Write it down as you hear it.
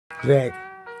Like,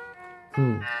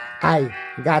 I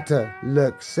got to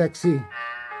look sexy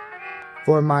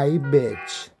for my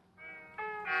bitch.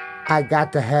 I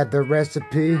got to have the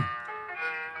recipe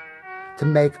to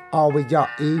make all of y'all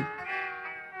eat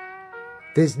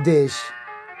this dish,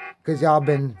 'cause y'all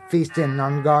been feasting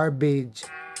on garbage.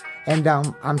 And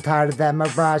I'm tired of that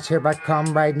mirage. Here I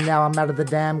come right now. I'm out of the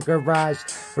damn garage.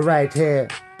 Right here,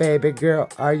 baby girl,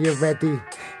 are you ready?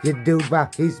 You dude, while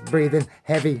he's breathing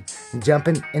heavy,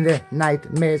 jumping in the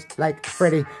nightmares like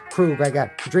Freddy Krueger. I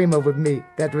got dream over me.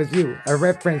 That was you. A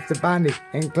reference to Bonnie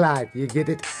and Clyde. You get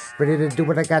it? Ready to do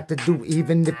what I got to do,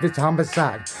 even if it's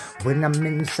homicide. When I'm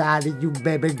inside of you,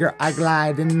 baby girl, I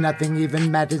glide, and nothing even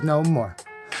matters no more.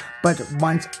 But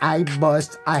once I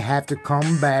bust, I have to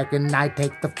come back, and I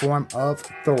take the form of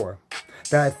Thor.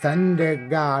 The thunder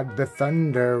god, the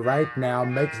thunder right now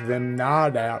makes them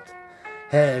nod out.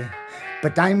 Hey,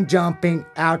 but I'm jumping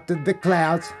out of the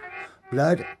clouds.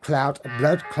 Blood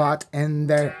clot in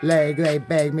their leg. They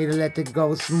beg me to let it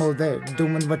go smoother.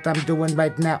 Doing what I'm doing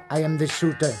right now, I am the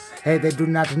shooter. Hey, they do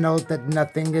not know that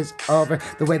nothing is over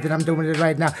the way that I'm doing it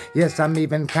right now. Yes, I'm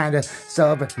even kinda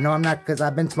sober. No, I'm not, 'cause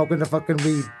I've been smoking the fucking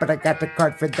weed. But I got the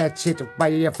card for that shit. Why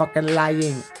are you fucking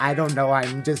lying? I don't know,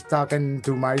 I'm just talking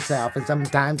to myself. And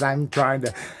sometimes I'm trying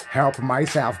to help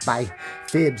myself by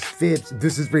fibs.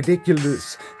 This is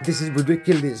ridiculous. This is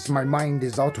ridiculous. My mind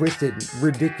is all twisted.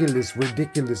 Ridiculous.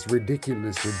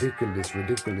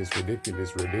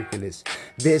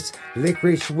 This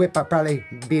licorice whip, I probably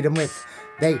beat them with.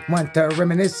 They want to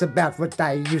reminisce about what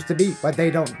I used to be, but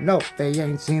they don't know. They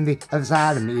ain't seen the other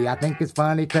side of me. I think it's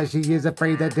funny 'cause she is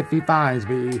afraid that if he finds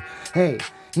me, hey,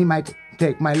 he might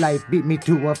take my life, beat me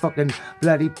to a fucking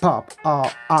bloody pop.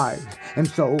 Oh, I am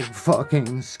so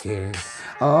fucking scared.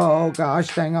 Oh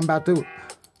gosh, dang, I'm about to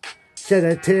shed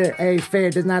a tear. A fear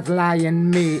does not lie in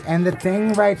me. And the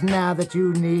thing right now that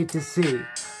you need to see,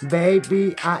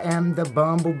 baby, I am the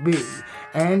bumblebee.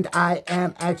 And I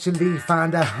am actually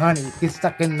fond of honey. Get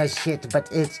stuck in the shit,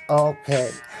 but it's okay.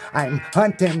 I'm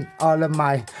hunting all of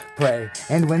my prey.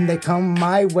 And when they come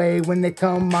my way,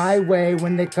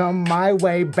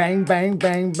 bang, bang,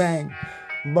 bang, bang.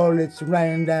 Bullets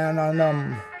rain down on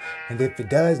them. And if it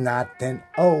does not, then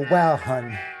oh well,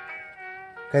 hun.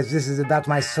 'Cause this is about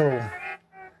my soul.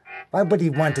 Why would he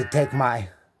want to take my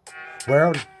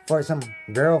world for some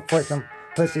girl, for some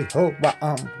pussy? Oh,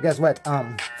 well, guess what?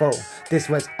 For this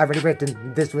was already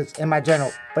written. This was in my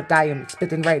journal. But I am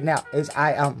spitting right now is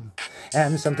I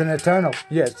am something eternal.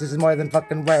 Yes, this is more than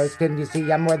fucking words. Can you see?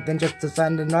 I'm more than just a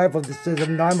son to Norval. This is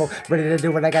normal. Ready to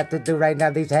do what I got to do right now.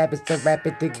 These habits to rap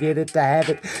it, to get it, to have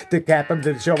it, to cap them,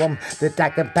 to show them that I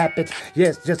can pap it.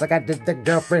 Yes, just like I did the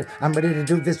girlfriend. I'm ready to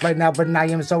do this right now, but I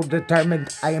am so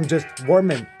determined. I am just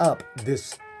warming up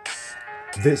this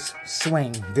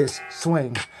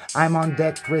swing. I'm on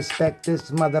deck to respect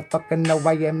this motherfucker. No,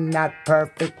 I am not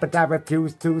perfect, but I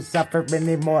refuse to suffer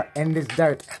anymore in this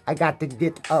dirt. I got to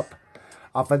get up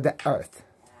off of the earth.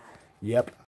 Yep.